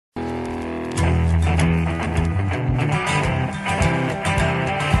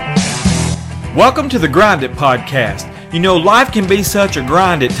Welcome to the Grind It Podcast. You know, life can be such a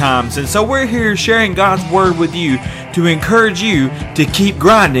grind at times, and so we're here sharing God's Word with you to encourage you to keep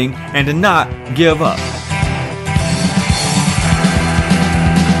grinding and to not give up.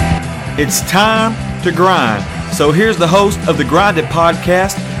 It's time to grind. So here's the host of the Grind It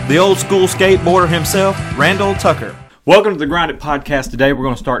Podcast, the old school skateboarder himself, Randall Tucker. Welcome to the Grind It Podcast. Today we're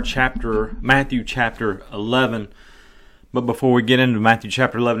going to start Matthew chapter 11. But before we get into Matthew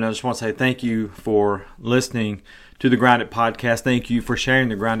chapter 11, I just want to say thank you for listening to the Grind It Podcast. Thank you for sharing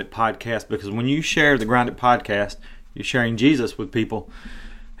the Grind It Podcast, because when you share the Grind It Podcast, you're sharing Jesus with people,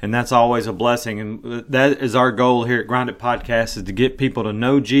 and that's always a blessing. And that is our goal here at Grind It Podcast, is to get people to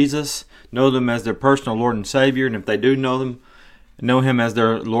know Jesus, know them as their personal Lord and Savior, and if they do know Him as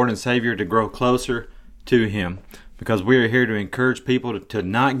their Lord and Savior, to grow closer to Him. Because we are here to encourage people to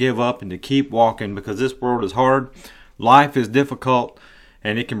not give up and to keep walking, because this world is hard. Life is difficult,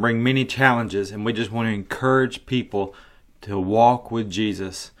 and it can bring many challenges, and we just want to encourage people to walk with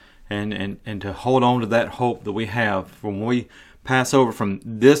Jesus and to hold on to that hope that we have when we pass over from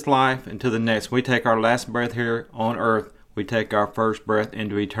this life into the next. We take our last breath here on earth. We take our first breath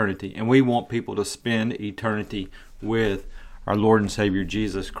into eternity, and we want people to spend eternity with our Lord and Savior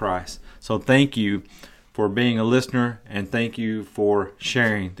Jesus Christ. So thank you for being a listener, and thank you for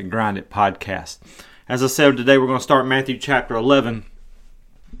sharing the Grind It Podcast. As I said, today we're going to start Matthew chapter 11,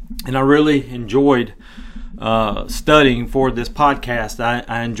 and I really enjoyed studying for this podcast.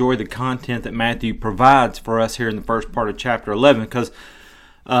 I enjoy the content that Matthew provides for us here in the first part of chapter 11, because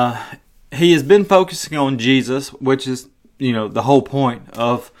he has been focusing on Jesus, which is, the whole point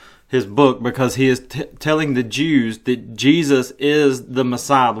of his book, because he is telling the Jews that Jesus is the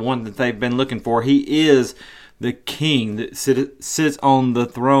Messiah, the one that they've been looking for. He is the king that sits on the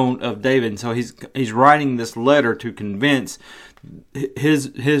throne of David. And so he's writing this letter to convince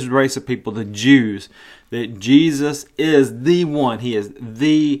his race of people, the Jews, that Jesus is the one. He is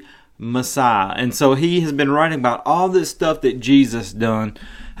the Messiah. And so he has been writing about all this stuff that Jesus done.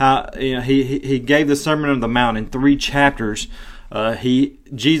 How he gave the Sermon on the Mount in 3 chapters.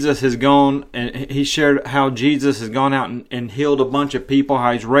 Jesus has gone, and he shared how Jesus has gone out and healed a bunch of people,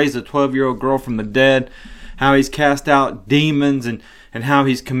 how he's raised a 12-year-old girl from the dead, how he's cast out demons, and how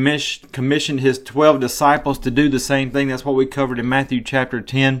he's commissioned his 12 disciples to do the same thing. That's what we covered in Matthew chapter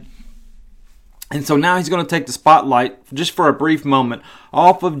 10. And so now he's going to take the spotlight, just for a brief moment,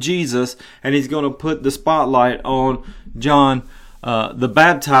 off of Jesus, and he's going to put the spotlight on John the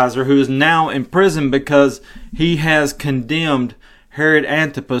Baptizer, who is now in prison because he has condemned Herod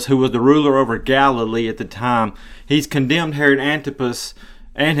Antipas, who was the ruler over Galilee at the time. He's condemned Herod Antipas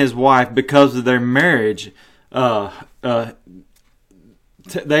and his wife because of their marriage. He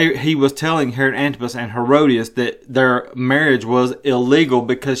was telling Herod Antipas and Herodias that their marriage was illegal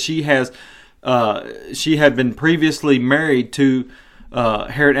because she had been previously married to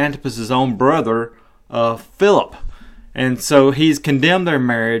Herod Antipas's own brother, Philip. And so he's condemned their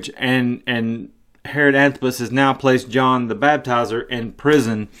marriage, and Herod Antipas has now placed John the Baptizer in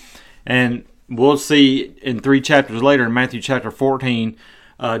prison. And we'll see in 3 chapters later, in Matthew chapter 14,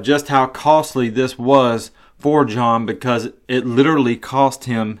 just how costly this was for John, because it literally cost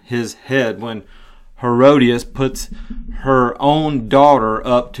him his head when Herodias puts her own daughter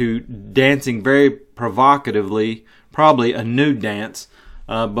up to dancing very provocatively, probably a nude dance,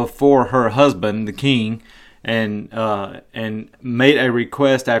 before her husband, the king, and made a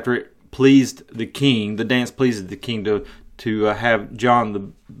request after it pleased the king. The dance pleased the king to have John the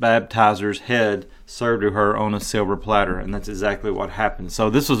Baptizer's head served to her on a silver platter, and that's exactly what happened.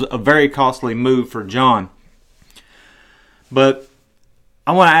 So this was a very costly move for John. But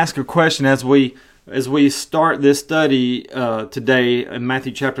I want to ask a question as we start this study today in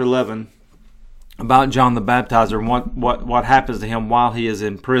Matthew chapter 11 about John the Baptizer and what happens to him while he is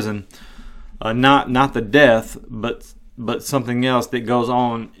in prison. Not the death, but something else that goes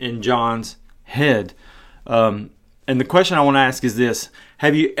on in John's head. And the question I want to ask is this: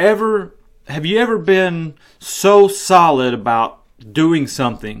 Have you ever been so solid about doing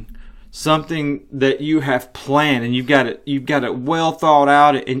something that you have planned and you've got it well thought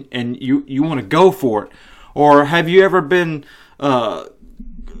out, and you want to go for it? Or have you ever been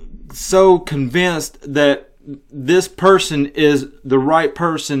so convinced that this person is the right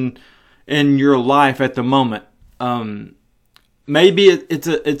person in your life at the moment? Maybe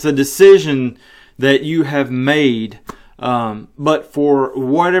it's a decision that you have made, but for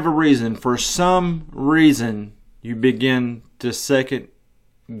whatever reason, for some reason, you begin to second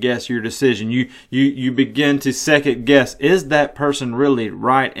guess your decision. You begin to second guess, is that person really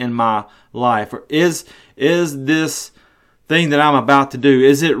right in my life? Or is this thing that I'm about to do,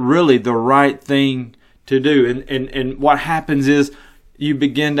 is it really the right thing to do? And what happens is you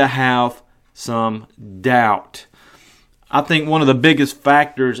begin to have some doubt. I think one of the biggest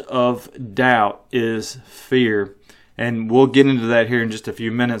factors of doubt is fear. And we'll get into that here in just a few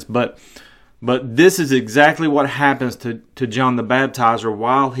minutes. But this is exactly what happens to John the Baptizer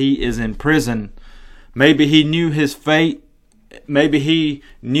while he is in prison. Maybe he knew his fate. Maybe he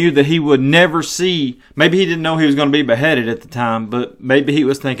knew that he would never see. Maybe he didn't know he was going to be beheaded at the time. But maybe he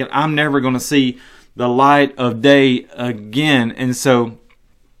was thinking, I'm never going to see the light of day again. And so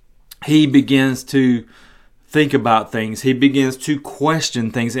he begins to think about things. He begins to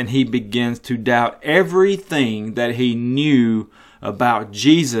question things, and he begins to doubt everything that he knew about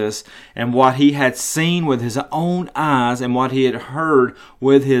Jesus and what he had seen with his own eyes and what he had heard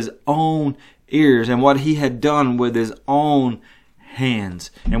with his own ears and what he had done with his own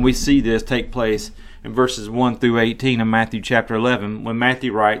hands. And we see this take place in verses 1 through 18 of Matthew chapter 11, when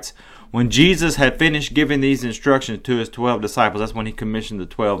Matthew writes, when Jesus had finished giving these instructions to his 12 disciples, that's when he commissioned the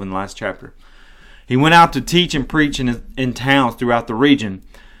 12 in the last chapter, he went out to teach and preach in towns throughout the region.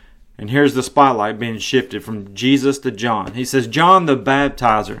 And here's the spotlight being shifted from Jesus to John. He says, John the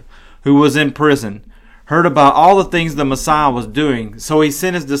Baptizer, who was in prison, heard about all the things the Messiah was doing. So he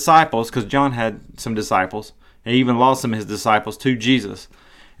sent his disciples, because John had some disciples, and he even lost some of his disciples to Jesus.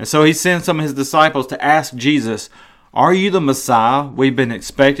 And so he sent some of his disciples to ask Jesus, are you the Messiah we've been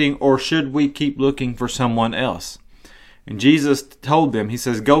expecting, or should we keep looking for someone else? And Jesus told them, he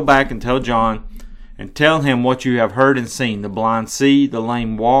says, go back and tell John, and tell him what you have heard and seen. The blind see, the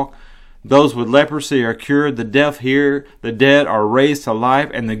lame walk, those with leprosy are cured, the deaf hear, the dead are raised to life,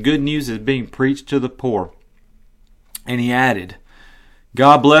 and the good news is being preached to the poor. And he added,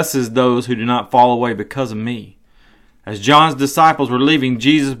 God blesses those who do not fall away because of me. As John's disciples were leaving,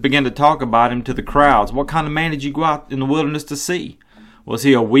 Jesus began to talk about him to the crowds. What kind of man did you go out in the wilderness to see? Was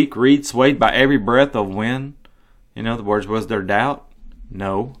he a weak reed swayed by every breath of wind? In other words, was there doubt?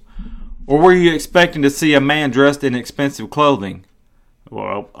 No. Or were you expecting to see a man dressed in expensive clothing?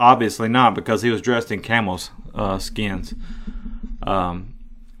 Well, obviously not, because he was dressed in camel's skins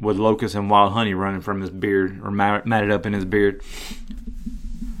with locusts and wild honey running from his beard, or matted up in his beard.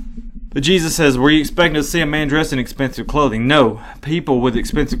 But Jesus says, were you expecting to see a man dressed in expensive clothing? No. People with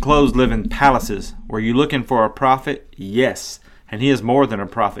expensive clothes live in palaces. Were you looking for a prophet? Yes. And he is more than a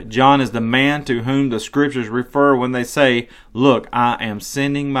prophet. John is the man to whom the scriptures refer when they say, look, I am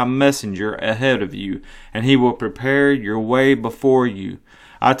sending my messenger ahead of you, and he will prepare your way before you.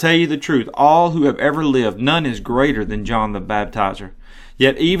 I tell you the truth, all who have ever lived, none is greater than John the Baptizer.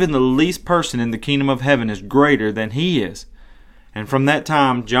 Yet even the least person in the kingdom of heaven is greater than he is. And from that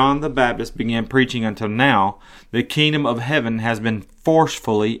time, John the Baptist began preaching until now, the kingdom of heaven has been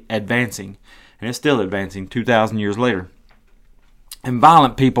forcefully advancing. And it's still advancing 2,000 years later. And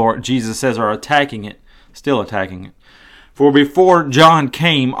violent people, Jesus says, are attacking it, still attacking it. For before John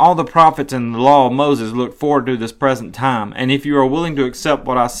came, all the prophets and the law of Moses looked forward to this present time. And if you are willing to accept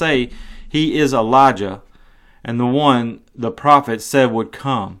what I say, he is Elijah, and the one the prophets said would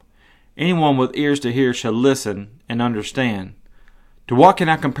come. Anyone with ears to hear shall listen and understand. To what can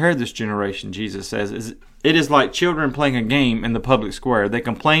I compare this generation, Jesus says? It is like children playing a game in the public square. They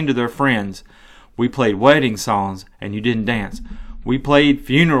complain to their friends, we played wedding songs and you didn't dance. We played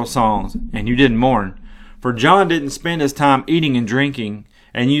funeral songs, and you didn't mourn. For John didn't spend his time eating and drinking,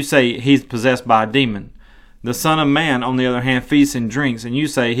 and you say he's possessed by a demon. The Son of Man, on the other hand, feasts and drinks, and you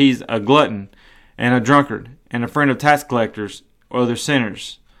say he's a glutton and a drunkard and a friend of tax collectors or other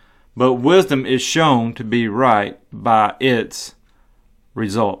sinners. But wisdom is shown to be right by its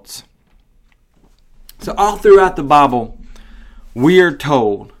results. So all throughout the Bible, we are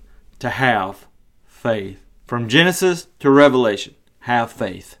told to have faith. From Genesis to Revelation, have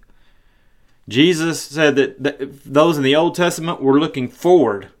faith. Jesus said that those in the Old Testament were looking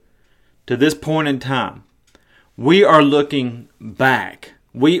forward to this point in time. We are looking back.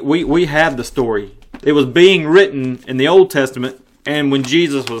 We have the story. It was being written in the Old Testament and when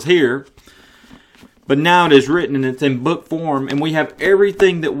Jesus was here. But now it is written and it's in book form, and we have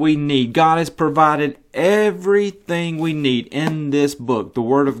everything that we need. God has provided everything we need in this book, the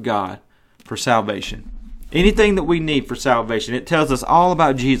Word of God, for salvation. Anything that we need for salvation. It tells us all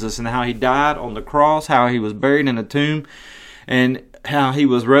about Jesus and how he died on the cross, how he was buried in a tomb, and how he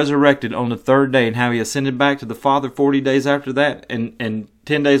was resurrected on the third day, and how he ascended back to the Father 40 days after that, and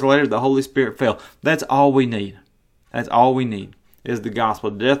 10 days later the Holy Spirit fell. That's all we need. That's all we need is the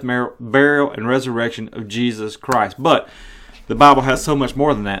gospel, the death, burial, and resurrection of Jesus Christ. But the Bible has so much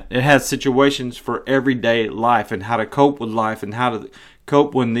more than that. It has situations for everyday life and how to cope with life and how to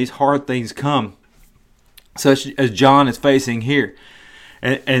cope when these hard things come. such as John is facing here.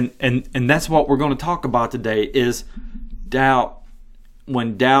 And that's what we're going to talk about today is doubt,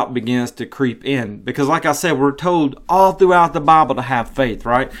 when doubt begins to creep in. Because like I said, we're told all throughout the Bible to have faith,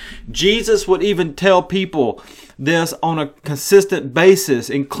 right? Jesus would even tell people this on a consistent basis,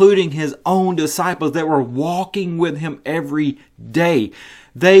 including his own disciples that were walking with him every day.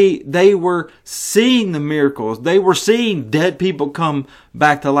 They were seeing the miracles. They were seeing dead people come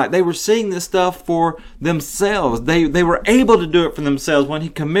back to life. They were seeing this stuff for themselves. They were able to do it for themselves when he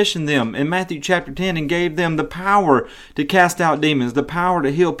commissioned them in Matthew chapter 10 and gave them the power to cast out demons, the power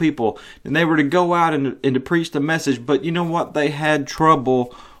to heal people. And they were to go out and to preach the message. But you know what? They had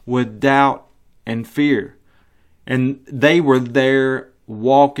trouble with doubt and fear. And they were there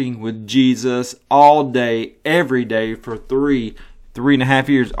walking with Jesus all day, every day for 3.5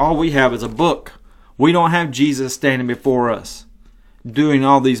 years. All we have is a book. We don't have Jesus standing before us doing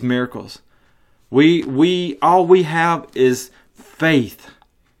all these miracles. All we have is faith.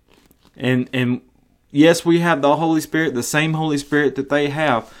 And yes, we have the Holy Spirit, the same Holy Spirit that they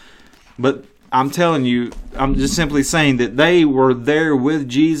have. But I'm telling you, I'm just simply saying that they were there with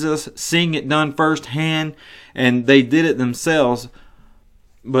Jesus, seeing it done firsthand, and they did it themselves.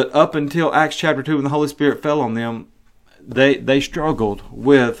 But up until Acts chapter 2, when the Holy Spirit fell on them, they struggled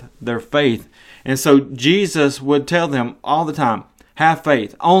with their faith. And so Jesus would tell them all the time, have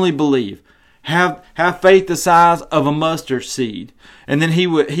faith, only believe. Have faith the size of a mustard seed. And then he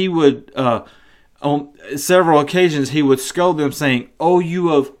would on several occasions he would scold them, saying, "Oh,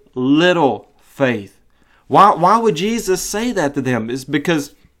 you of little faith." Why would Jesus say that to them? It's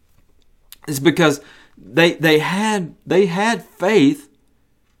because they had faith.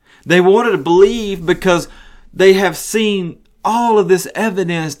 They wanted to believe because they have seen all of this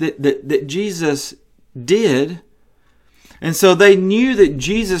evidence that Jesus did. And so they knew that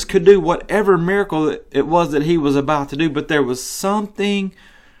Jesus could do whatever miracle it was that he was about to do. But there was something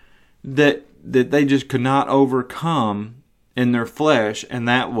that they just could not overcome in their flesh. And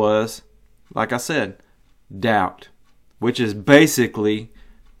that was, like I said, doubt, which is basically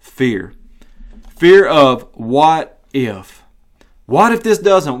fear. Fear of what if? What if this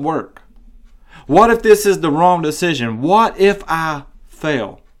doesn't work? What if this is the wrong decision? What if I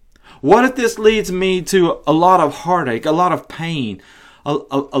fail? What if this leads me to a lot of heartache, a lot of pain, a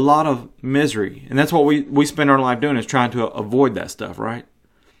lot of misery? And that's what we spend our life doing, is trying to avoid that stuff, right?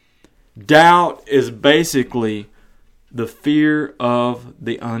 Doubt is basically the fear of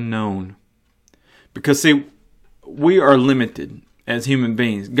the unknown. Because, see, we are limited as human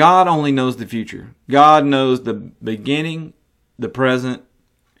beings. God only knows the future. God knows the beginning, the present,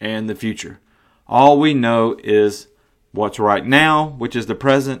 and the future. All we know is what's right now, which is the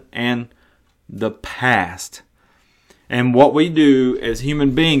present, and the past. And what we do as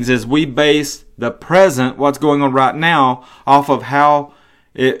human beings is we base the present, what's going on right now, off of how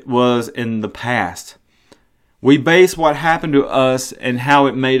it was in the past. We base what happened to us and how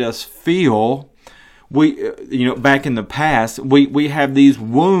it made us feel. Back in the past, we have these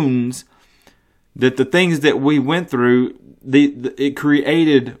wounds that the things that we went through, it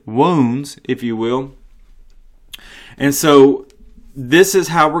created wounds, if you will. And so this is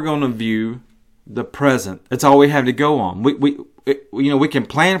how we're going to view the present. That's all we have to go on. We can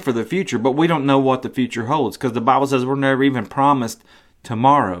plan for the future, but we don't know what the future holds, because the Bible says we're never even promised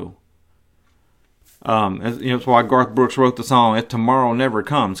tomorrow. That's why Garth Brooks wrote the song "If Tomorrow Never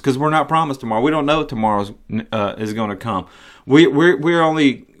Comes," because we're not promised tomorrow. We don't know if tomorrow is going to come. We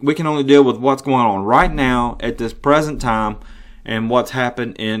can only deal with what's going on right now at this present time and what's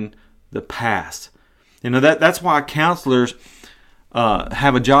happened in the past. That's why counselors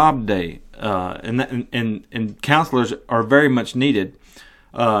have a job today, and counselors are very much needed.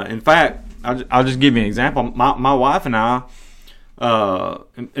 In fact, I'll just give you an example. My wife and I.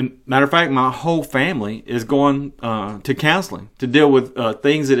 Matter of fact, my whole family is going to counseling to deal with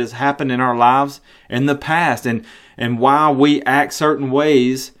things that has happened in our lives in the past, and why we act certain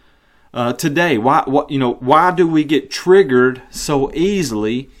ways today. Why do we get triggered so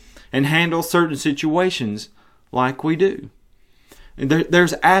easily and handle certain situations like we do? And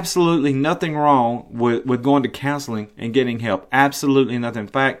there's absolutely nothing wrong with going to counseling and getting help. Absolutely nothing. In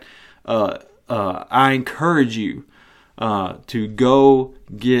fact, I encourage you to go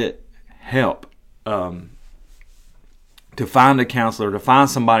get help, to find a counselor, to find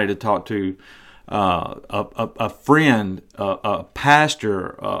somebody to talk to, a friend, a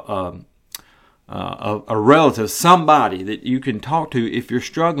pastor, a relative, somebody that you can talk to if you're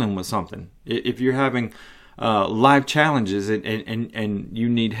struggling with something, if you're having life challenges and you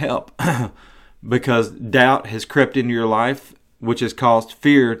need help, because doubt has crept into your life, which has caused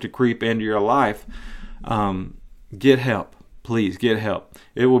fear to creep into your life. get help. Please get help.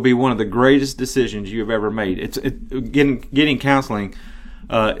 It will be one of the greatest decisions you have ever made. Getting counseling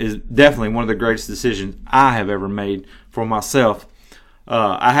is definitely one of the greatest decisions I have ever made for myself.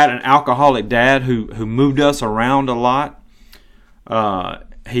 I had an alcoholic dad who moved us around a lot.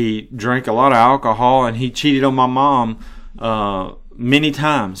 He drank a lot of alcohol, and he cheated on my mom many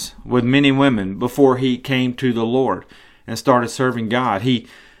times with many women before he came to the Lord and started serving God. He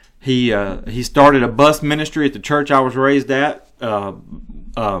started a bus ministry at the church I was raised at,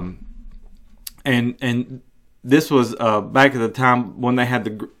 and this was back at the time when they had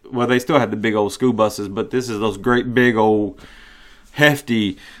they still had the big old school buses, but this is those great big old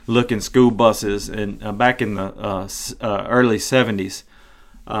hefty looking school buses, and back in the early 70s.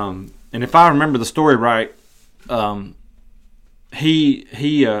 And if I remember the story right,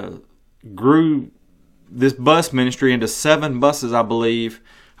 he grew this bus ministry into 7 buses, I believe.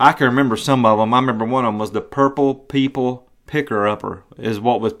 I can remember some of them. I remember one of them was the Purple People Picker-Upper is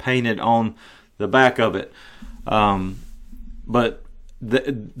what was painted on the back of it. But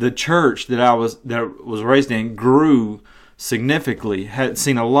the church that I was raised in grew significantly, had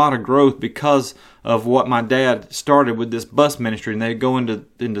seen a lot of growth because of what my dad started with this bus ministry, and they'd go into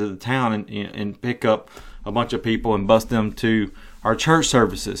the town and pick up a bunch of people and bus them to our church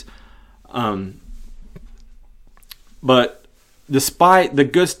services. But despite the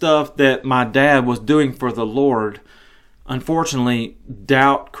good stuff that my dad was doing for the Lord, unfortunately,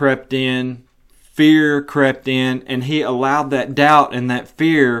 doubt crept in, fear crept in, and he allowed that doubt and that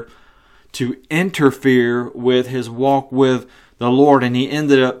fear to interfere with his walk with the Lord, and he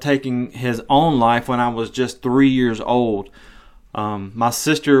ended up taking his own life when I was just 3 years old. My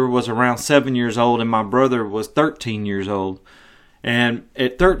sister was around 7 years old, and my brother was 13 years old. And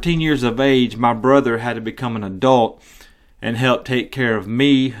at 13 years of age, my brother had to become an adult and help take care of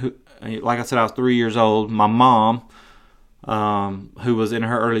me. Like I said, I was 3 years old. My mom, who was in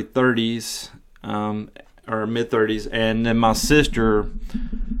her early 30s or mid 30s, and then my sister.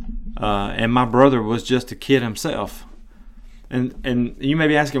 And my brother was just a kid himself. And you may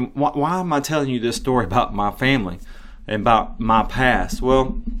be asking, why am I telling you this story about my family and about my past?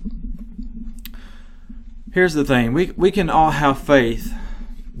 Well, here's the thing. We can all have faith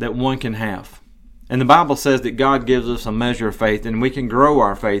that one can have. And the Bible says that God gives us a measure of faith, and we can grow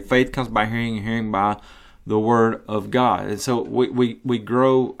our faith. Faith comes by hearing, and hearing by the Word of God. And so we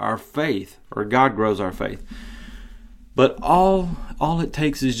grow our faith, or God grows our faith. But all it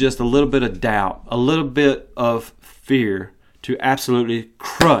takes is just a little bit of doubt, a little bit of fear to absolutely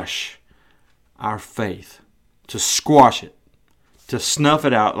crush our faith, to squash it, to snuff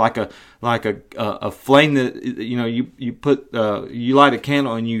it out like a flame that you light a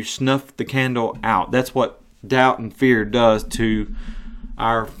candle and you snuff the candle out. That's what doubt and fear does to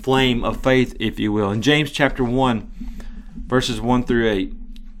our flame of faith, if you will. In James chapter 1, verses 1 through 8,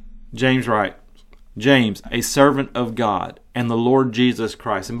 James writes, James, a servant of God and the Lord Jesus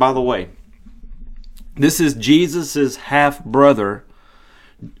Christ. And by the way, this is Jesus' half-brother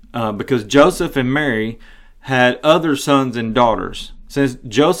because Joseph and Mary had other sons and daughters. Since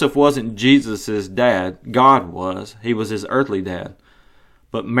Joseph wasn't Jesus' dad, God was. He was his earthly dad.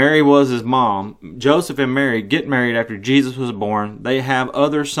 But Mary was his mom. Joseph and Mary get married after Jesus was born. They have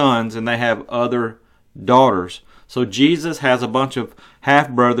other sons and they have other daughters. So Jesus has a bunch of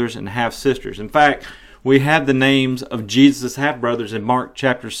half-brothers and half-sisters. In fact, we have the names of Jesus' half-brothers in Mark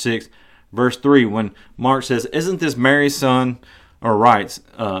chapter 6, verse 3, when Mark says, isn't this Mary's son, or writes,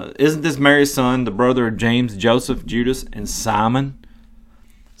 isn't this Mary's son, the brother of James, Joseph, Judas, and Simon?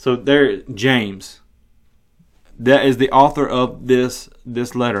 So there, James, that is the author of this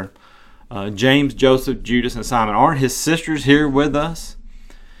letter. James, Joseph, Judas, and Simon. Aren't his sisters here with us?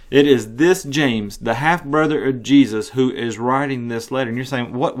 It is this James, the half-brother of Jesus, who is writing this letter. And you're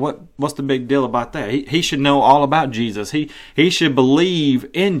saying, what's the big deal about that? He should know all about Jesus. He should believe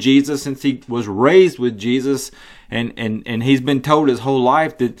in Jesus since he was raised with Jesus, and he's been told his whole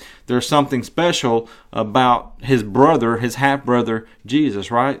life that there's something special about his brother, his half-brother,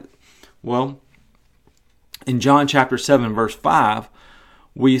 Jesus, right? Well, in John chapter 7, verse 5,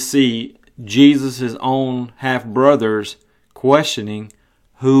 we see Jesus' own half-brothers questioning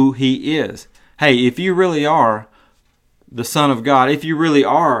who he is. Hey, if you really are the Son of God, if you really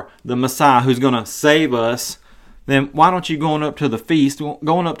are the Messiah who's going to save us, then why don't you going up to the feast,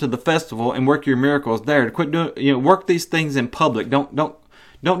 going up to the festival, and work your miracles there? Quit doing, work these things in public. Don't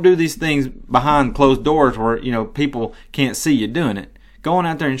do these things behind closed doors where people can't see you doing it. Go on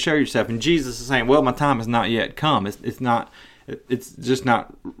out there and show yourself. And Jesus is saying, well, my time has not yet come. It's just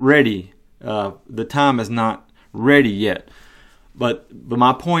not ready. The time is not ready yet. But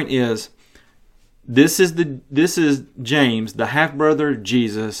my point is, this is James, the half-brother of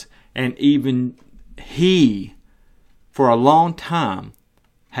Jesus, and even he, for a long time,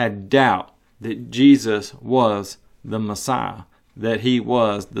 had doubt that Jesus was the Messiah, that he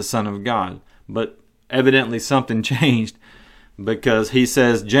was the Son of God. But evidently something changed, because he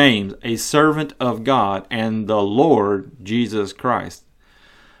says, James, a servant of God and the Lord Jesus Christ.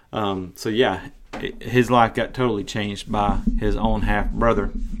 So yeah, his life got totally changed by his own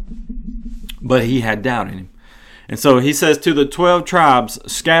half-brother. But he had doubt in him. And so he says, to the 12 tribes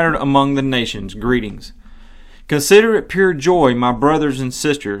scattered among the nations, greetings. Consider it pure joy, my brothers and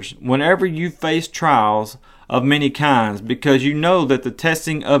sisters, whenever you face trials of many kinds, because you know that the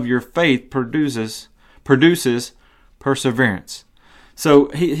testing of your faith produces perseverance. So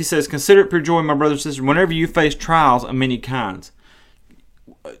he says, consider it pure joy, my brothers and sisters, whenever you face trials of many kinds.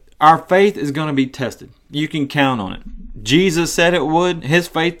 Our faith is going to be tested. You can count on it. Jesus said it would. His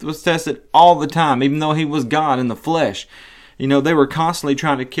faith was tested all the time, even though he was God in the flesh. You know, they were constantly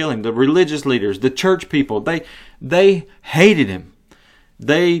trying to kill him. The religious leaders, the church people, they hated him.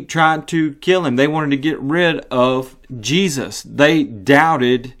 They tried to kill him. They wanted to get rid of Jesus. They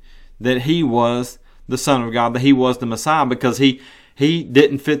doubted that he was the Son of God, that he was the Messiah, because he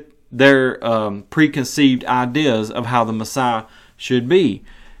didn't fit their preconceived ideas of how the Messiah should be.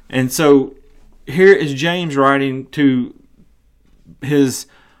 And so here is James writing to his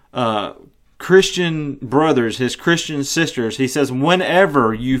Christian brothers, his Christian sisters. He says,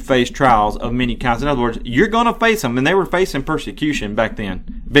 whenever you face trials of many kinds. In other words, you're going to face them. And they were facing persecution back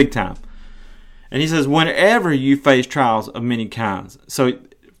then, big time. And he says, whenever you face trials of many kinds. So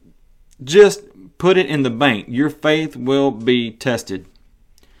just put it in the bank. Your faith will be tested.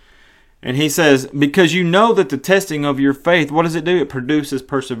 And he says, because you know that the testing of your faith, what does it do? It produces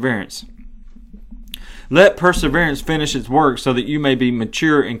perseverance. Let perseverance finish its work so that you may be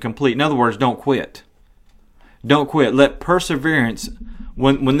mature and complete. In other words, don't quit. Don't quit. Let perseverance,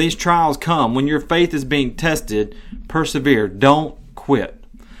 when these trials come, when your faith is being tested, persevere. Don't quit.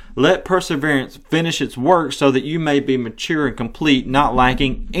 Let perseverance finish its work so that you may be mature and complete, not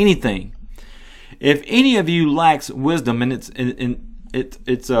lacking anything. If any of you lacks wisdom, and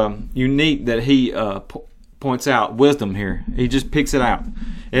it's unique that he points out wisdom here. He just picks it out.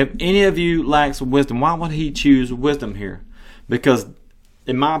 If any of you lacks wisdom, why would he choose wisdom here? Because,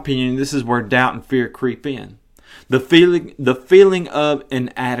 in my opinion, this is where doubt and fear creep in. The feeling of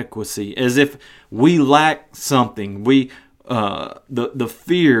inadequacy, as if we lack something. The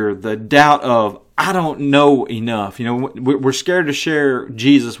fear, the doubt of, I don't know enough. You know, we're scared to share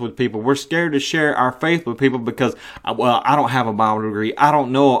Jesus with people. We're scared to share our faith with people because, well, I don't have a Bible degree. I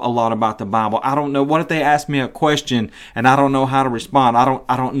don't know a lot about the Bible. I don't know. What if they ask me a question and I don't know how to respond? I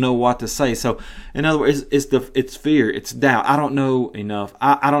don't know what to say. So, in other words, it's fear. It's doubt. I don't know enough.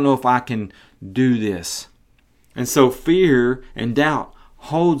 I don't know if I can do this. And so fear and doubt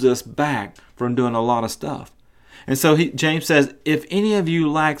holds us back from doing a lot of stuff. And so James says, if any of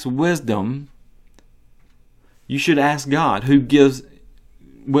you lacks wisdom, you should ask God, who gives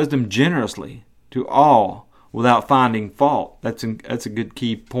wisdom generously to all without finding fault. That's a good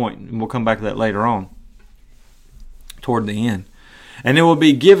key point, and we'll come back to that later on, toward the end. And it will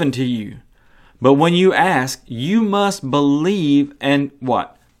be given to you. But when you ask, you must believe and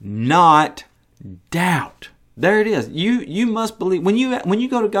what? Not doubt. There it is. You must believe. When you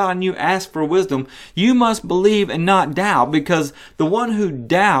go to God and you ask for wisdom, you must believe and not doubt, because the one who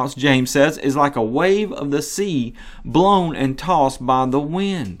doubts, James says, is like a wave of the sea blown and tossed by the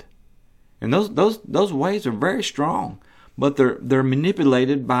wind. And those waves are very strong, but they're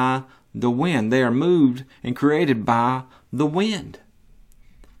manipulated by the wind. They are moved and created by the wind.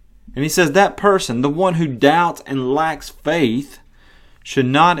 And he says that person, the one who doubts and lacks faith, should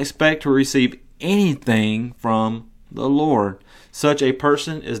not expect to receive anything from the Lord. Such a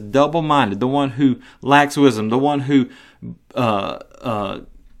person is double-minded. The one who lacks wisdom, the one who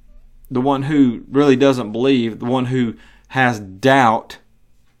really doesn't believe, the one who has doubt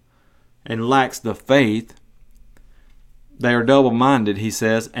and lacks the faith. They are double-minded, he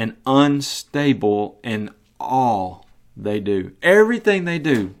says, and unstable in all they do. Everything they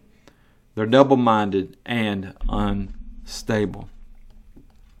do, they're double-minded and unstable.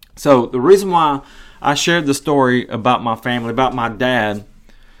 So the reason why I shared the story about my family, about my dad,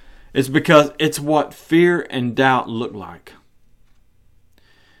 is because it's what fear and doubt look like.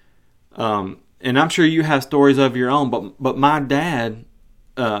 And I'm sure you have stories of your own, but my dad,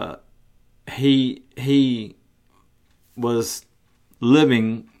 he was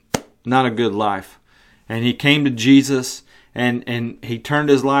living not a good life. And he came to Jesus and he turned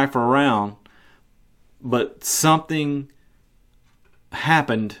his life around, but something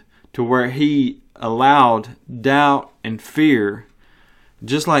happened to where he allowed doubt and fear,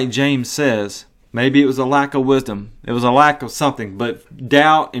 just like James says, maybe it was a lack of wisdom, it was a lack of something, but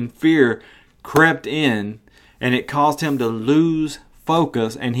doubt and fear crept in, and it caused him to lose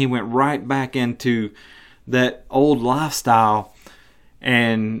focus, and he went right back into that old lifestyle,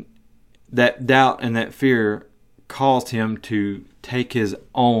 and that doubt and that fear caused him to take his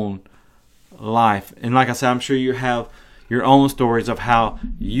own life. And like I said, I'm sure you have your own stories of how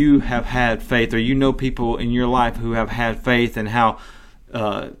you have had faith, or you know people in your life who have had faith, and how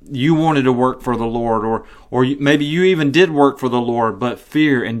you wanted to work for the Lord, or maybe you even did work for the Lord, but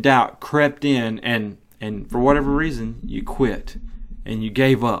fear and doubt crept in, and for whatever reason you quit and you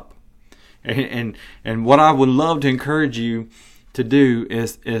gave up. And what I would love to encourage you to do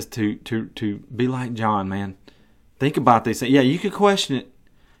is to be like John, man. Think about these things. Yeah, you could question it.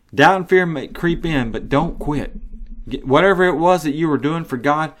 Doubt and fear may creep in, but don't quit. Whatever it was that you were doing for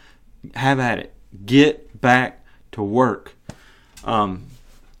God, have at it. Get back to work. And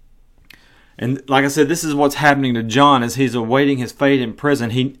like I said, this is what's happening to John as he's awaiting his fate in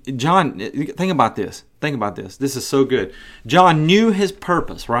prison. John, think about this. Think about this. This is so good. John knew his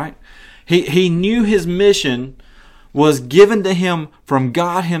purpose, right? He knew his mission was given to him from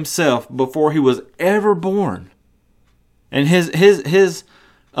God himself before he was ever born. And his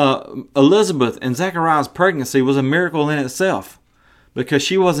Elizabeth and Zechariah's pregnancy was a miracle in itself, because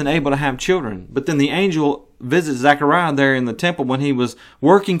she wasn't able to have children. But then the angel visits Zechariah there in the temple when he was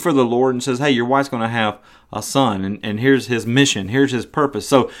working for the Lord and says, hey, your wife's going to have a son, and here's his mission, here's his purpose.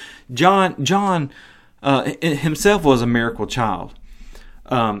 So John himself was a miracle child.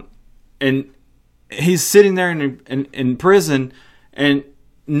 And he's sitting there in prison, and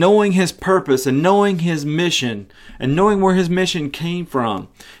knowing his purpose and knowing his mission and knowing where his mission came from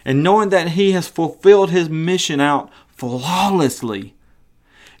and knowing that he has fulfilled his mission out flawlessly.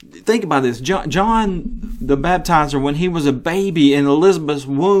 Think about this. John the Baptizer, when he was a baby in Elizabeth's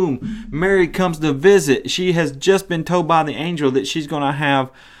womb, Mary comes to visit. She has just been told by the angel that she's going to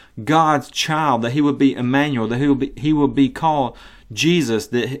have God's child, that he would be Emmanuel, that he will be called Jesus,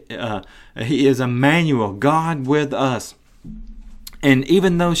 that he is Emmanuel, God with us. And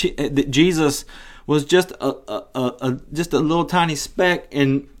even though that Jesus was just a little tiny speck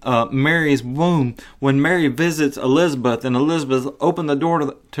in Mary's womb, when Mary visits Elizabeth, and Elizabeth opens the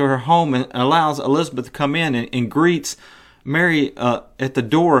door to her home and allows Elizabeth to come in and greets Mary at the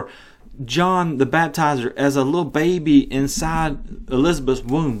door, John the Baptizer, as a little baby inside Elizabeth's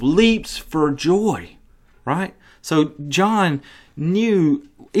womb, leaps for joy, right? So John knew,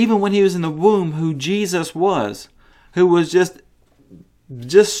 even when he was in the womb, who Jesus was, who was just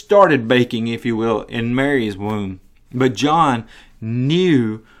started baking, if you will, in Mary's womb. But John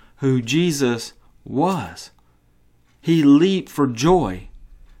knew who Jesus was. He leaped for joy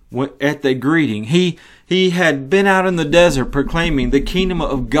at the greeting. He had been out in the desert proclaiming the kingdom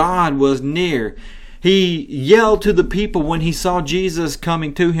of God was near. He yelled to the people when he saw Jesus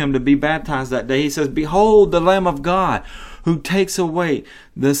coming to him to be baptized that day. He says, "Behold the Lamb of God who takes away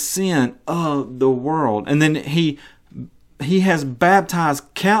the sin of the world." And then he has baptized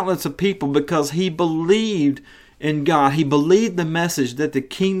countless of people because he believed in God. He believed the message that the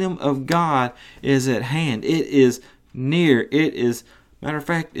kingdom of God is at hand. It is near. It is, matter of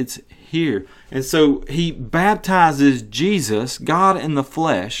fact, it's here. And so he baptizes Jesus, God in the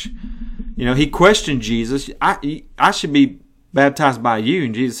flesh. You know, he questioned Jesus. I should be baptized by you.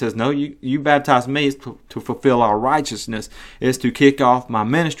 And Jesus says, no, you baptize me is to fulfill our righteousness. It's to kick off my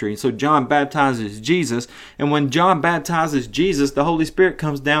ministry. So John baptizes Jesus. And when John baptizes Jesus, the Holy Spirit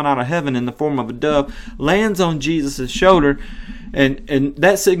comes down out of heaven in the form of a dove, lands on Jesus' shoulder. And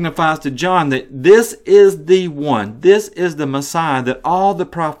that signifies to John that this is the one, this is the Messiah that all the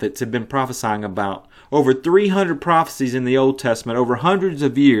prophets have been prophesying about. Over 300 prophecies in the Old Testament, over hundreds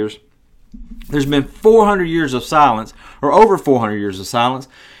of years. There's been 400 years of silence, or over 400 years of silence.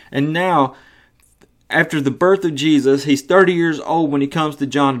 And now, after the birth of Jesus, he's 30 years old when he comes to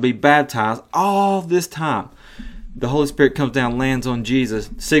John to be baptized. All this time, the Holy Spirit comes down, lands on Jesus,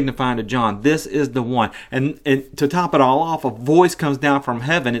 signifying to John, this is the one. And to top it all off, a voice comes down from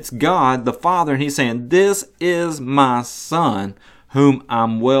heaven. It's God, the Father, and he's saying, this is my Son, whom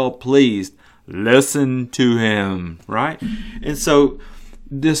I'm well pleased. Listen to him, right? And so,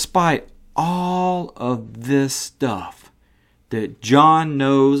 despite all of this stuff that John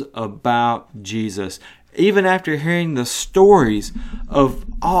knows about Jesus, even after hearing the stories of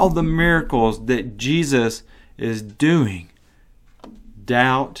all the miracles that Jesus is doing,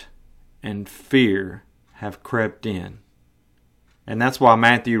 doubt and fear have crept in. And that's why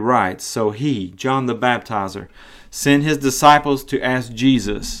Matthew writes, so he, John the Baptizer, sent his disciples to ask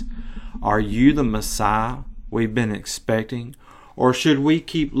Jesus, Are you the Messiah we've been expecting? Or should we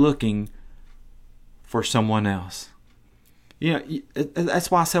keep looking for someone else? You know,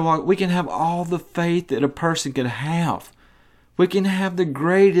 that's why I said, well, we can have all the faith that a person could have. We can have the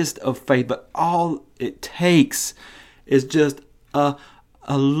greatest of faith, but all it takes is just a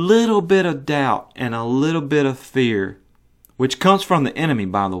little bit of doubt and a little bit of fear, which comes from the enemy,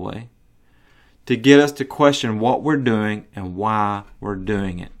 by the way, to get us to question what we're doing and why we're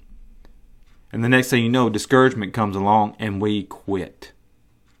doing it. And the next thing you know, discouragement comes along and we quit.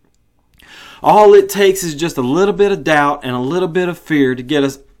 All it takes is just a little bit of doubt and a little bit of fear to get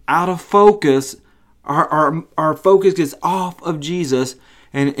us out of focus. Our focus gets off of Jesus,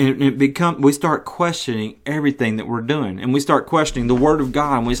 and we start questioning everything that we're doing. And we start questioning the Word of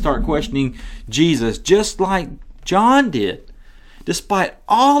God, and we start questioning Jesus, just like John did. Despite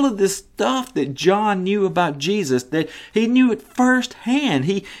all of this stuff that John knew about Jesus, that he knew it firsthand.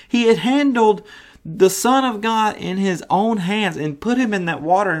 He had handled the Son of God in his own hands and put him in that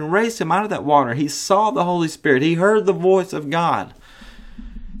water and raised him out of that water. He saw the Holy Spirit. He heard the voice of God.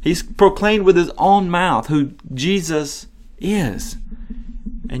 He's proclaimed with his own mouth who Jesus is.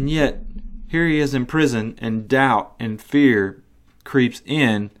 And yet, here he is in prison, and doubt and fear creeps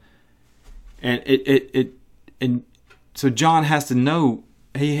in. And so John has to know,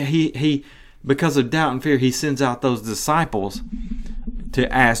 he because of doubt and fear, he sends out those disciples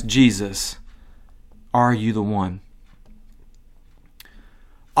to ask Jesus, are you the one?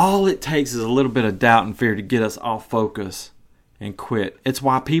 All it takes is a little bit of doubt and fear to get us off focus and quit. It's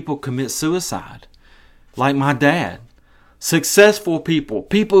why people commit suicide. Like my dad. Successful people.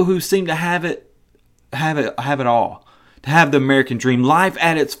 People who seem to have it all. To have the American dream. Life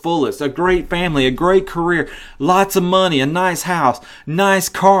at its fullest. A great family. A great career. Lots of money. A nice house. Nice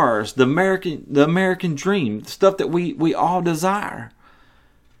cars. The American dream. Stuff that we all desire.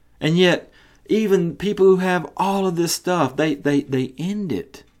 And yet, even people who have all of this stuff, they end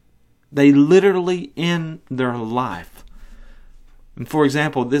it. They literally end their life. And for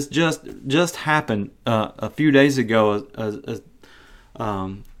example, this just happened a few days ago.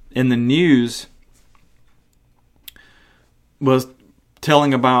 In the news, was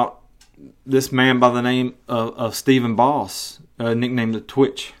telling about this man by the name of Stephen Boss, nicknamed the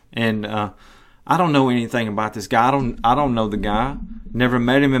Twitch. And I don't know anything about this guy. I don't know the guy. Never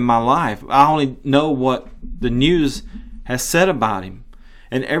met him in my life. I only know what the news has said about him,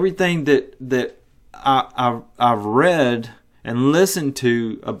 and everything that I've read and listened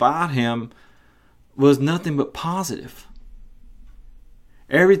to about him was nothing but positive.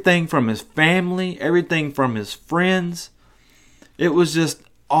 Everything from his family, everything from his friends, it was just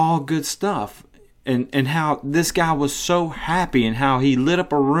all good stuff. And how this guy was so happy, and how he lit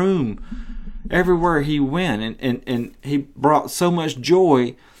up a room everywhere he went, and he brought so much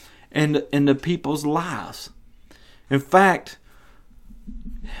joy into people's lives. In fact,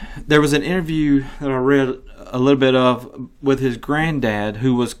 there was an interview that I read a little bit of with his granddad,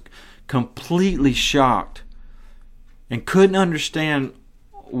 who was completely shocked and couldn't understand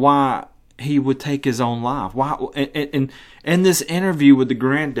why he would take his own life. Why? And in this interview with the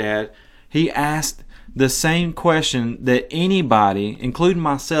granddad, he asked the same question that anybody, including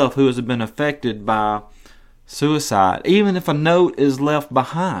myself, who has been affected by suicide, even if a note is left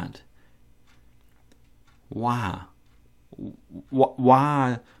behind. Why?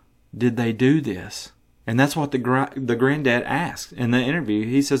 Why did they do this? And that's what the granddad asked in the interview.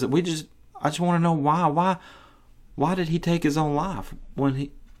 He says, I just want to know why. Why did he take his own life when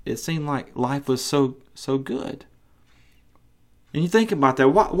it seemed like life was so good? And you think about that.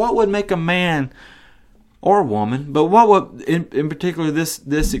 What would make a man or a woman, but what would in particular this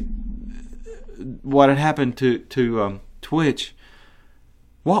what had happened to Twitch?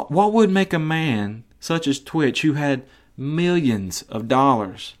 What would make a man such as Twitch, who had millions of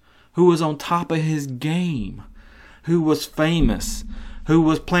dollars, who was on top of his game, who was famous, who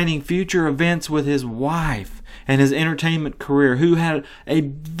was planning future events with his wife and his entertainment career, who had a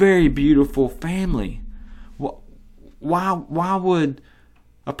very beautiful family? Why would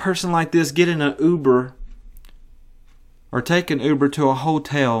a person like this get in an Uber or take an Uber to a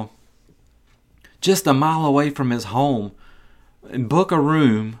hotel just a mile away from his home and book a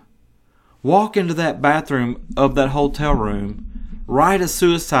room, walk into that bathroom of that hotel room, write a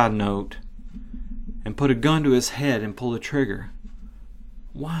suicide note, and put a gun to his head and pull the trigger?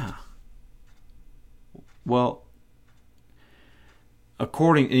 Why? Well,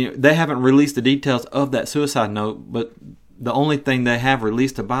 they haven't released the details of that suicide note, but the only thing they have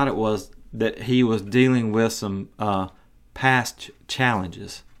released about it was that he was dealing with some past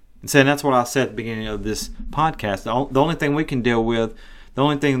challenges. And that's what I said at the beginning of this podcast. The only thing we can deal with The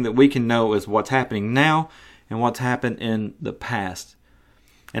only thing that we can know is what's happening now and what's happened in the past.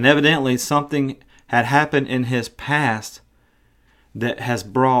 And evidently something had happened in his past that has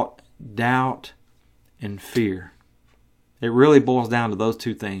brought doubt and fear. It really boils down to those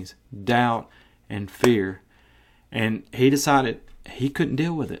two things, doubt and fear. And he decided he couldn't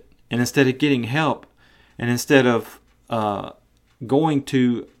deal with it. And instead of getting help, and instead of going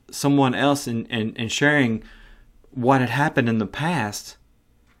to someone else and sharing what had happened in the past,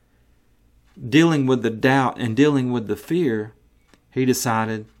 dealing with the doubt and dealing with the fear, he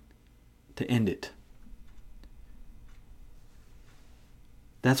decided to end it.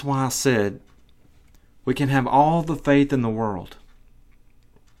 That's why I said we can have all the faith in the world.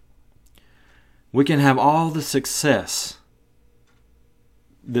 We can have all the success.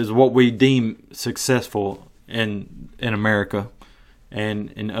 This is what we deem successful in America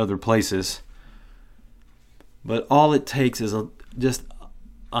and in other places. But all it takes is just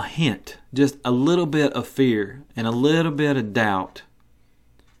a hint, just a little bit of fear and a little bit of doubt,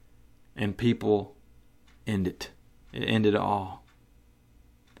 and people end it. It ended it all.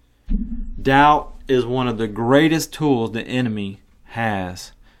 Doubt is one of the greatest tools the enemy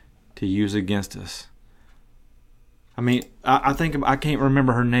has to use against us. I mean, I think I can't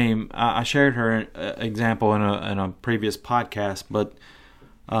remember her name. I shared her example in a previous podcast, but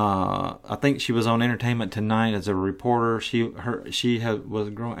I think she was on Entertainment Tonight as a reporter. She was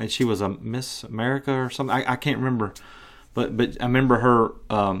growing, and she was a Miss America or something. I can't remember, but I remember her.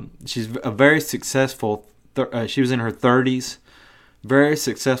 She's a very successful. She was in her 30s, very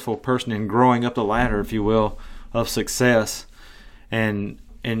successful person in growing up the ladder, if you will, of success, and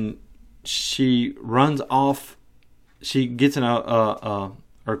she runs off. She gets in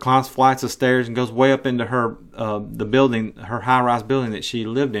or climbs flights of stairs and goes way up into her the building, her high-rise building that she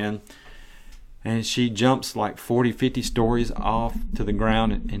lived in, and she jumps like 40, 50 stories off to the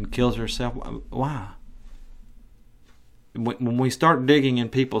ground and kills herself. Why? When we start digging in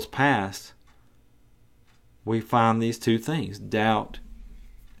people's past, we find these two things, doubt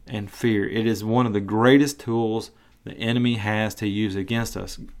and fear. It is one of the greatest tools the enemy has to use against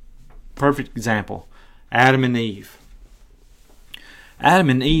us. Perfect example, Adam and Eve.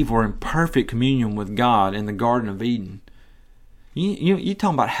 Adam and Eve were in perfect communion with God in the Garden of Eden. You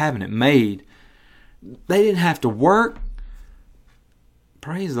talking about having it made. They didn't have to work.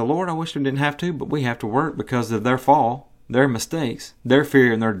 Praise the Lord. I wish they didn't have to, but we have to work because of their fall, their mistakes, their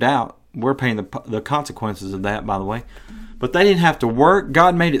fear and their doubt. We're paying the consequences of that, by the way. But they didn't have to work.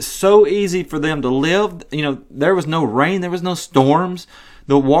 God made it so easy for them to live. There was no rain. There was no storms.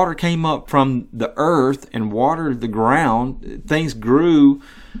 The water came up from the earth and watered the ground. Things grew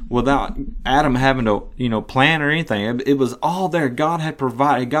without Adam having to, plant or anything. It was all there. God had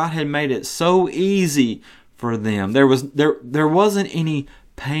provided. God had made it so easy for them. There wasn't any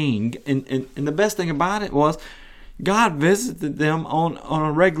pain. And the best thing about it was God visited them on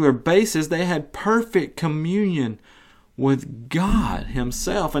a regular basis. They had perfect communion with God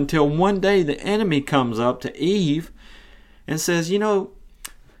Himself until one day the enemy comes up to Eve and says,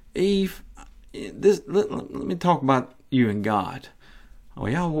 Eve, let me talk about you and God. Oh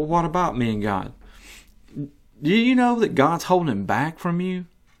yeah, well, what about me and God? Do you know that God's holding back from you,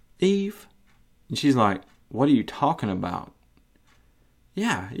 Eve? And she's like, what are you talking about?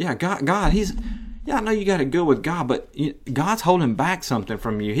 Yeah, God, I know you got to go with God, but God's holding back something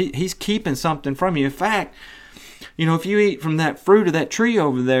from you. He's keeping something from you. In fact, if you eat from that fruit of that tree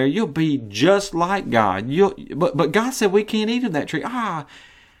over there, you'll be just like God. But God said we can't eat of that tree.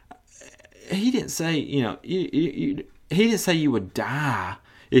 He didn't say, He didn't say you would die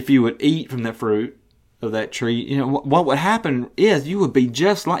if you would eat from the fruit of that tree. What would happen is you would be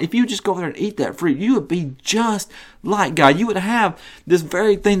just like, if you just go there and eat that fruit, you would be just like God. You would have this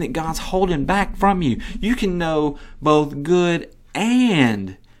very thing that God's holding back from you. You can know both good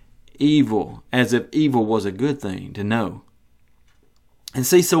and evil, as if evil was a good thing to know. And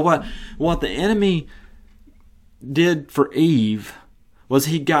see, so what the enemy did for Eve was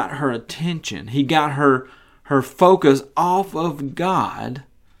he got her attention. He got her focus off of God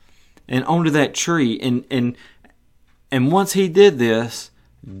and onto that tree. And once he did this,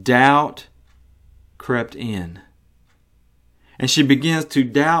 doubt crept in. And she begins to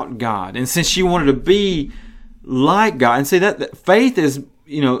doubt God. And since she wanted to be like God, and see that faith is,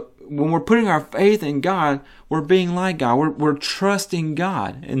 when we're putting our faith in God, we're being like God. We're trusting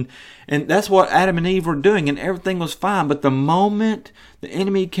God. And that's what Adam and Eve were doing, and everything was fine. But the moment the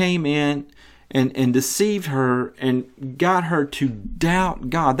enemy came in and deceived her and got her to doubt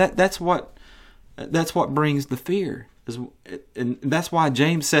God, that's what brings the fear. And that's why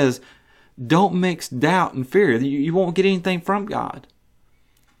James says, don't mix doubt and fear. You won't get anything from God.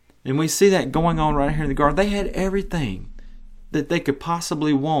 And we see that going on right here in the garden. They had everything that they could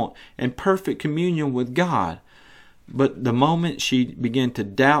possibly want and perfect communion with God. But the moment she began to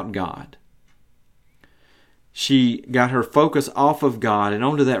doubt God, she got her focus off of God and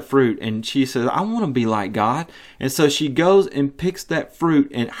onto that fruit, and she says, I want to be like God. And so she goes and picks that fruit,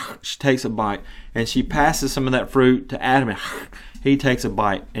 and she takes a bite, and she passes some of that fruit to Adam, and he takes a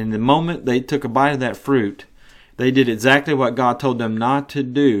bite. And the moment they took a bite of that fruit, they did exactly what God told them not to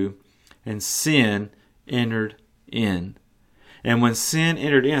do, and sin entered in. And when sin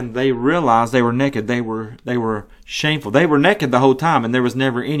entered in, they realized they were naked. They were shameful. They were naked the whole time, and there was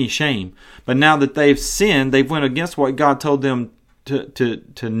never any shame. But now that they've sinned, they've went against what God told them to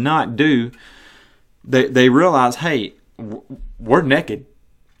not do. They realize, hey, we're naked.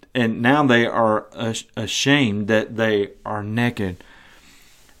 And now they are ashamed that they are naked.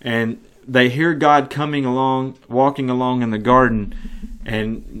 And they hear God coming along, walking along in the garden,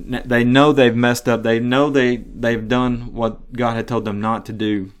 and they know they've messed up. They know they've done what God had told them not to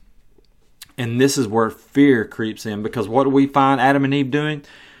do. And this is where fear creeps in, because what do we find Adam and Eve doing?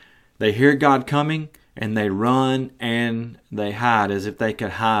 They hear God coming, and they run and they hide, as if they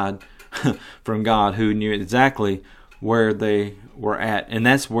could hide from God, who knew exactly where they were at. And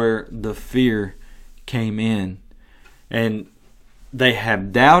that's where the fear came in. And they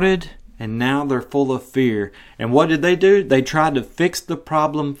have doubted, and now they're full of fear. And what did they do? They tried to fix the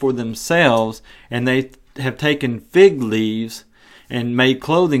problem for themselves, and they have taken fig leaves and made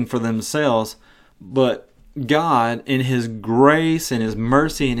clothing for themselves. But God, in His grace and His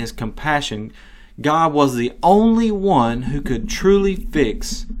mercy and His compassion, God was the only one who could truly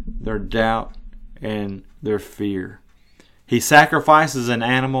fix their doubt and their fear. He sacrifices an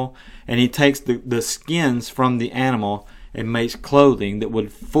animal, and He takes the skins from the animal and makes clothing that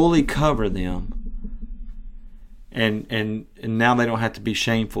would fully cover them. And now they don't have to be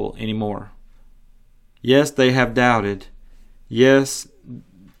shameful anymore. Yes, they have doubted. Yes,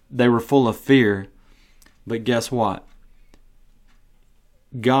 they were full of fear. But guess what?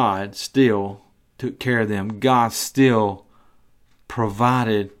 God still took care of them. God still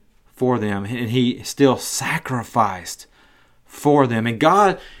provided for them. And He still sacrificed for them. And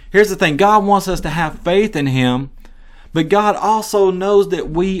God, here's the thing, God wants us to have faith in Him. But God also knows that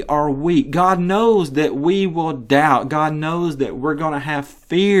we are weak. God knows that we will doubt. God knows that we're going to have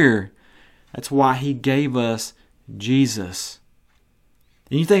fear. That's why He gave us Jesus.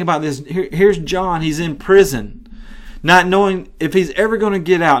 And you think about this. Here's John. He's in prison, not knowing if he's ever going to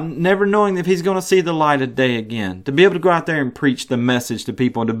get out, never knowing if he's going to see the light of day again, to be able to go out there and preach the message to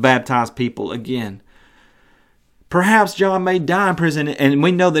people and to baptize people again. Perhaps John may die in prison, and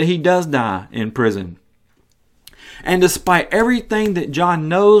we know that he does die in prison. And despite everything that John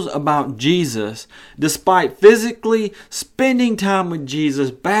knows about Jesus, despite physically spending time with Jesus,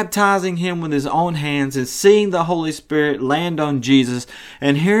 baptizing Him with his own hands, and seeing the Holy Spirit land on Jesus,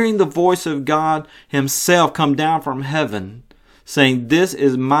 and hearing the voice of God Himself come down from heaven, saying, "This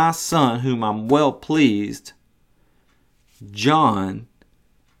is my Son whom I'm well pleased," John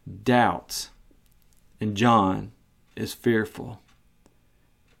doubts, and John is fearful.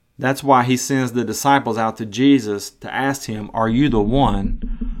 That's why he sends the disciples out to Jesus to ask Him, "Are you the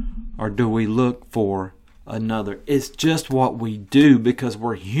one, or do we look for another?" It's just what we do, because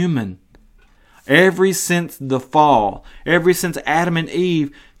we're human. Ever since the fall, ever since Adam and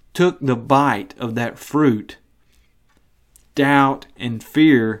Eve took the bite of that fruit, doubt and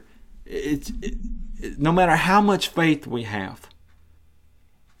fear, no matter how much faith we have,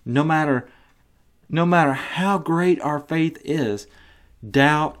 no matter how great our faith is,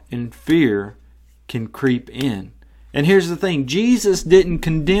 doubt and fear can creep in. And here's the thing, Jesus didn't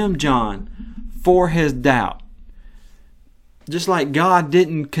condemn John for his doubt. Just like God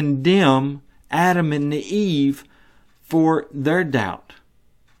didn't condemn Adam and Eve for their doubt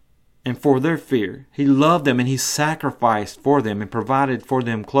and for their fear. He loved them, and He sacrificed for them and provided for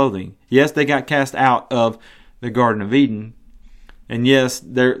them clothing. Yes, they got cast out of the Garden of Eden. And yes,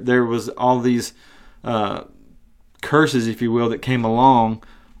 there was all these curses, if you will, that came along.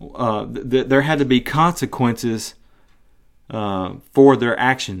 There had to be consequences for their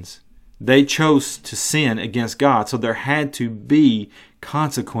actions. They chose to sin against God, so there had to be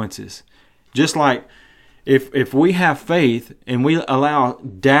consequences. Just like if we have faith and we allow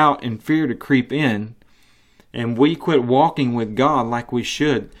doubt and fear to creep in, and we quit walking with God like we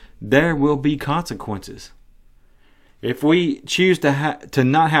should, there will be consequences. If we choose to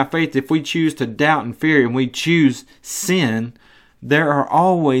not have faith, if we choose to doubt and fear, and we choose sin, there are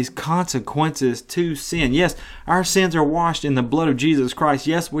always consequences to sin. Yes, our sins are washed in the blood of Jesus Christ.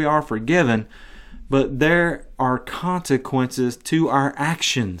 Yes, we are forgiven. but there are consequences to our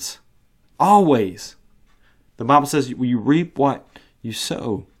actions. Always. The Bible says you reap what you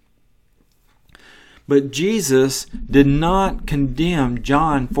sow. But Jesus did not condemn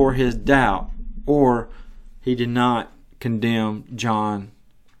John for his doubt, or he did not condemn John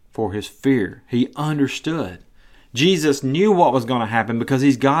for his fear. He understood. Jesus knew what was going to happen because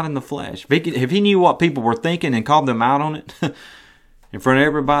he's God in the flesh. If he knew what people were thinking and called them out on it in front of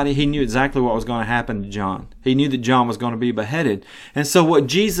everybody, he knew exactly what was going to happen to John. He knew that John was going to be beheaded. And so what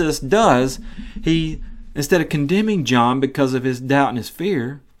Jesus does, he, instead of condemning John because of his doubt and his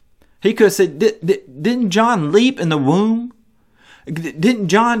fear, he could have said, didn't John leap in the womb? Didn't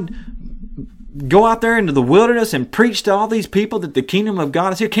John go out there into the wilderness and preach to all these people that the kingdom of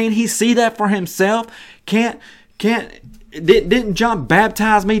God is here? Can't he see that for himself? Didn't John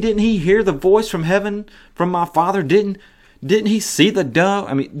baptize me? Didn't he hear the voice from heaven from my Father? Didn't he see the dove?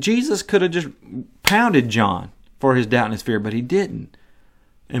 I mean, Jesus could have just pounded John for his doubt and his fear, but he didn't.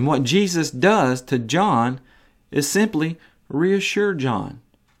 And what Jesus does to John is simply reassure John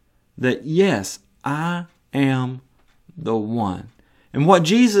that, yes, I am the one. And what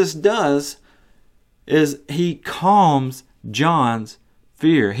Jesus does is he calms John's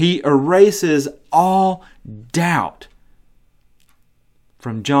fear. He erases all doubt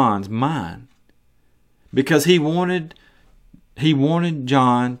from John's mind because he wanted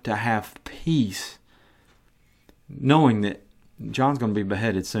John to have peace, knowing that John's going to be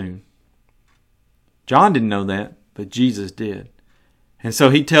beheaded soon. John didn't know that, but Jesus did. And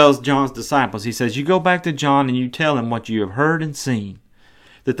so he tells John's disciples, he says, you go back to John and you tell him what you have heard and seen,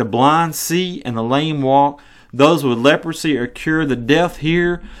 that the blind see and the lame walk, those with leprosy are cured, the deaf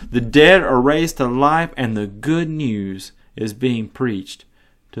hear, the dead are raised to life, and the good news is being preached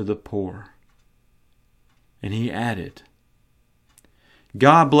to the poor. And he added,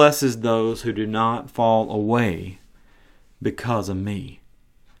 God blesses those who do not fall away because of me.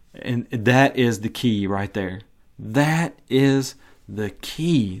 And that is the key right there. That is the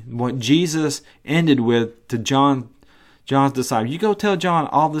key. What Jesus ended with to John's disciples. You go tell John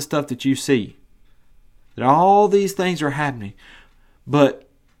all the stuff that you see. That all these things are happening. But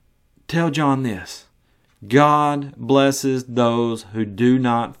tell John this. God blesses those who do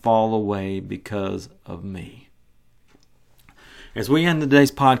not fall away because of me. As we end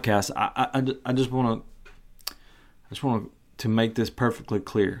today's podcast, I just want to make this perfectly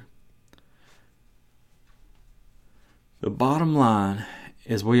clear. The bottom line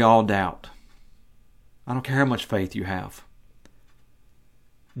is we all doubt. I don't care how much faith you have.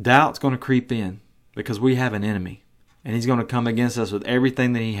 Doubt's going to creep in because we have an enemy. And he's going to come against us with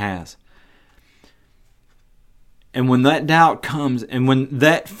everything that he has. And when that doubt comes and when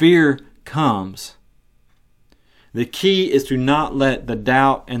that fear comes, the key is to not let the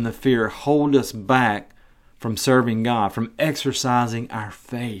doubt and the fear hold us back from serving God, from exercising our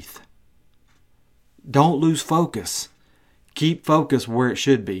faith. Don't lose focus. Keep focus where it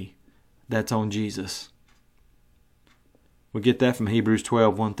should be. That's on Jesus. We get that from Hebrews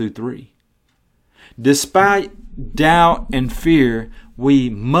 12, 1 through 3. Despite doubt and fear, we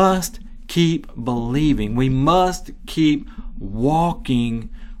must keep believing. We must keep walking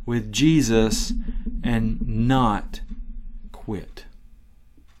with Jesus and not quit.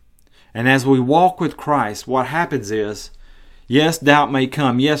 And as we walk with Christ, what happens is, yes, doubt may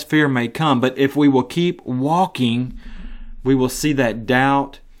come, yes, fear may come, but if we will keep walking, we will see that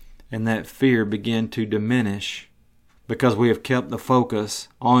doubt and that fear begin to diminish because we have kept the focus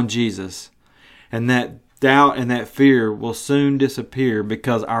on Jesus. And that doubt and that fear will soon disappear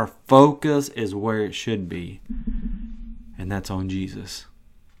because our focus is where it should be. And that's on Jesus.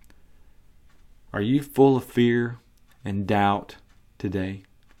 Are you full of fear and doubt today?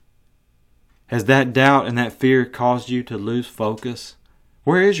 Has that doubt and that fear caused you to lose focus?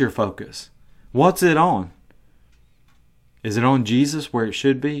 Where is your focus? What's it on? Is it on Jesus where it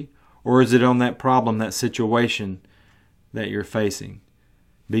should be? Or is it on that problem, that situation that you're facing?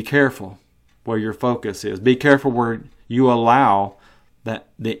 Be careful where your focus is. Be careful where you allow that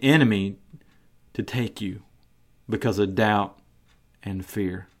the enemy to take you because of doubt and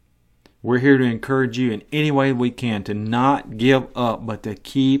fear. We're here to encourage you in any way we can to not give up, but to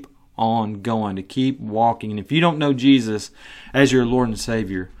keep on going, to keep walking. And if you don't know Jesus as your Lord and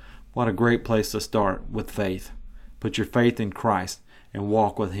Savior, what a great place to start with faith. Put your faith in Christ and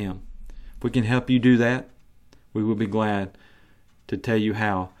walk with Him. If we can help you do that, we will be glad to tell you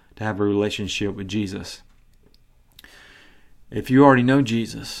how to have a relationship with Jesus. If you already know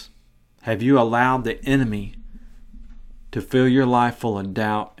Jesus, have you allowed the enemy to fill your life full of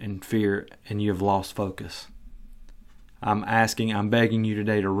doubt and fear and you have lost focus? I'm begging you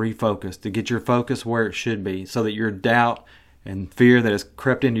today to refocus, to get your focus where it should be, so that your doubt and fear that has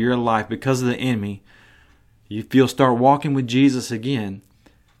crept into your life because of the enemy, if you'll start walking with Jesus again,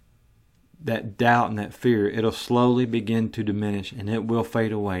 that doubt and that fear, it'll slowly begin to diminish and it will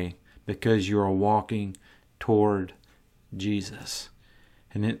fade away because you are walking toward Jesus.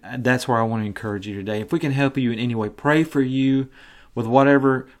 And that's where I want to encourage you today. If we can help you in any way, pray for you with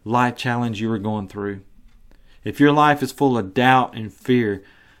whatever life challenge you are going through. If your life is full of doubt and fear,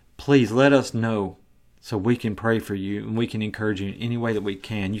 please let us know so we can pray for you and we can encourage you in any way that we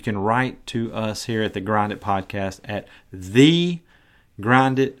can. You can write to us here at the Grind It Podcast at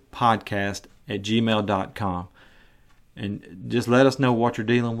thegrinditpodcast@gmail.com. And just let us know what you're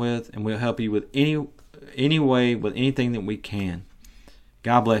dealing with, and we'll help you with any way, with anything that we can.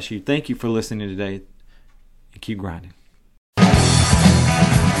 God bless you. Thank you for listening today, and keep grinding.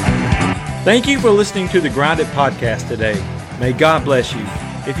 Thank you for listening to the Grind It Podcast today. May God bless you.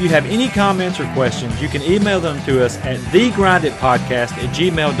 If you have any comments or questions, you can email them to us at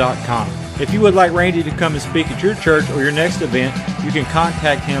thegrinditpodcast@gmail.com. If you would like Randy to come and speak at your church or your next event, you can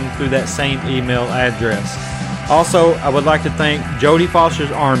contact him through that same email address. Also, I would like to thank Jody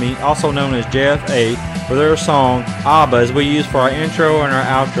Foster's Army, also known as JFA, for their song ABBA, as we use for our intro and our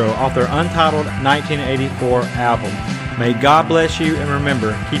outro off their untitled 1984 album. May God bless you, and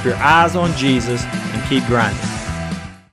remember, keep your eyes on Jesus and keep grinding.